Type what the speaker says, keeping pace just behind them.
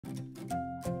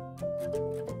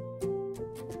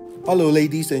Hello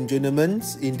ladies and gentlemen,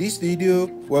 in this video,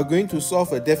 we are going to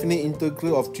solve a definite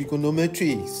integral of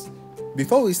trigonometries.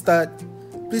 Before we start,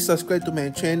 please subscribe to my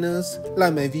channels,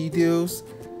 like my videos,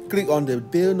 click on the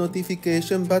bell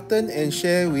notification button and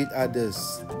share with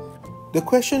others. The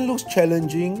question looks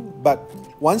challenging, but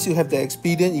once you have the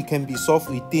experience, it can be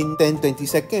solved within 10-20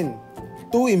 seconds.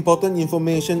 Two important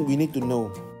information we need to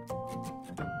know.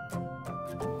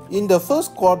 In the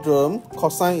first quadrant,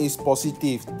 cosine is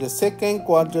positive. The second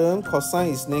quadrant, cosine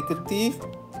is negative.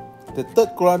 The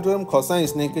third quadrant, cosine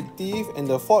is negative. And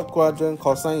the fourth quadrant,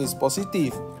 cosine is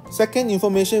positive. Second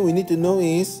information we need to know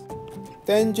is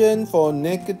tangent for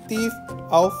negative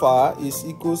alpha is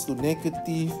equals to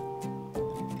negative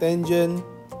tangent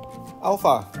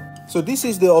alpha. So this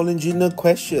is the original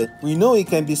question. We know it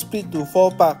can be split to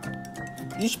 4 parts.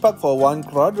 Each part for one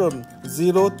quadrant,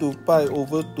 0 to pi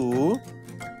over 2.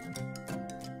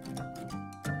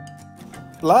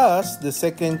 Plus the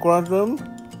second quadrant,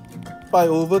 pi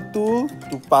over 2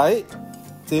 to pi,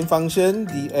 same function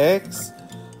dx,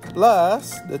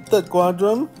 plus the third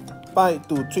quadrant, pi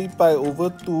to 3 pi over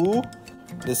 2,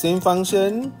 the same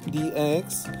function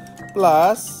dx,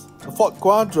 plus the fourth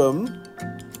quadrant,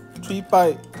 3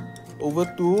 pi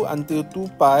over 2 until 2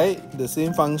 pi, the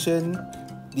same function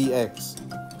dx.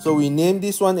 So we name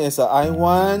this one as a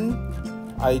I1,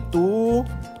 I2,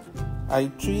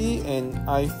 I3 and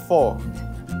I4.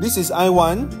 This is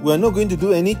I1, we are not going to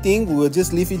do anything, we will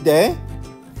just leave it there.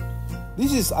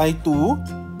 This is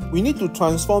I2, we need to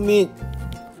transform it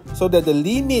so that the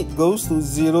limit goes to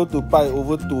 0 to pi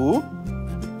over 2.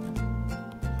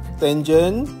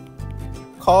 Tangent,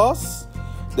 cos,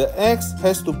 the x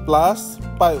has to plus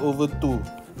pi over 2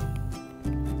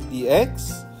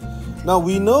 dx. Now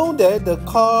we know that the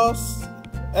cos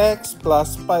x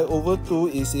plus pi over 2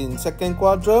 is in second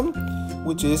quadrant,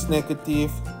 which is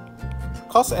negative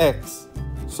cos x.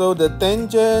 So the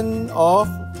tangent of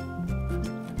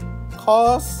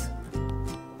cos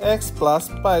x plus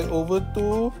pi over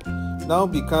 2 now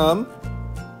become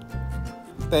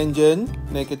tangent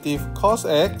negative cos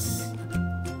x,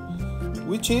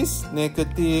 which is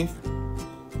negative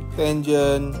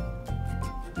tangent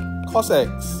cos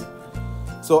x.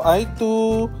 So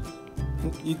I2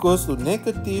 equals to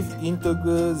negative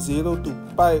integral 0 to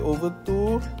pi over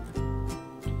 2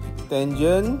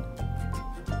 tangent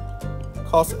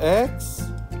cos x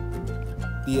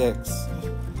dx.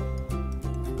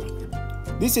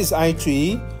 This is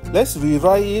I3. Let's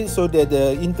rewrite it so that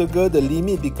the integral, the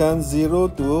limit becomes 0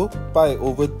 to pi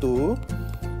over 2.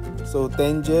 So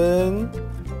tangent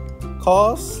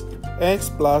cos x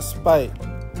plus pi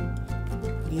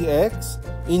dx.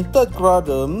 In third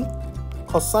quadrant,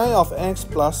 cosine of x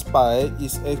plus pi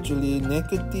is actually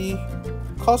negative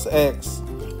cos x.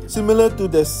 Similar to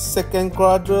the second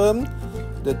quadrant,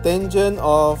 the tangent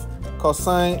of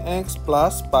cosine x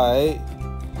plus pi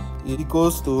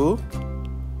equals to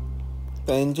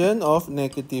tangent of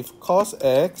negative cos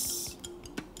x,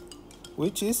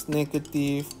 which is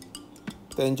negative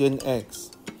tangent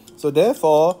x. So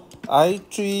therefore,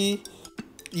 I3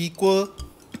 equal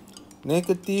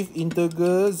negative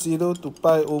integral 0 to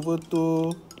pi over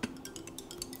 2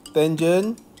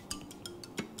 tangent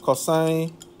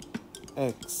cosine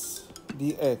x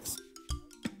dx.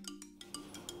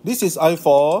 This is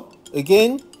I4.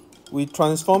 Again, we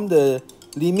transform the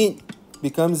limit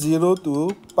becomes 0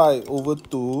 to pi over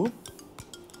 2.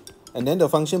 And then the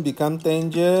function becomes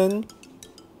tangent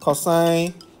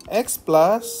cosine x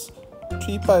plus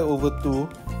 3 pi over 2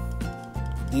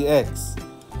 dx.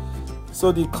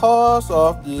 So the cos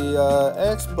of the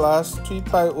x plus 3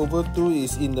 pi over 2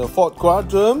 is in the fourth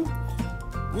quadrant,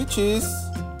 which is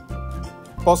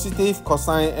positive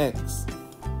cosine x.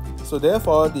 So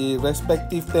therefore, the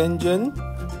respective tangent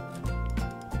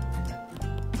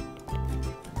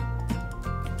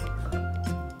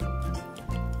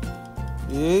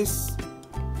is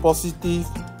positive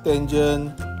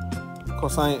tangent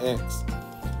cosine x.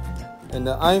 And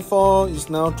the I4 is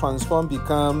now transformed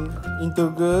become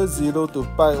integral 0 to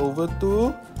pi over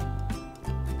 2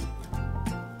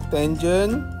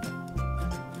 tangent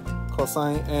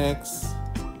cosine x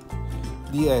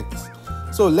dx.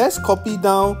 So let's copy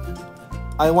down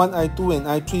I1, I2 and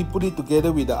I3, put it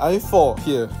together with the I4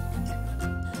 here.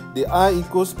 The I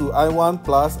equals to I1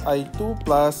 plus I2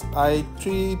 plus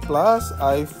I3 plus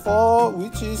I4,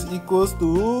 which is equals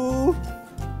to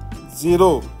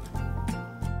 0.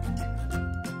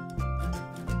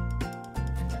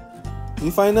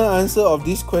 The final answer of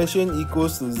this question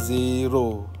equals to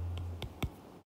 0.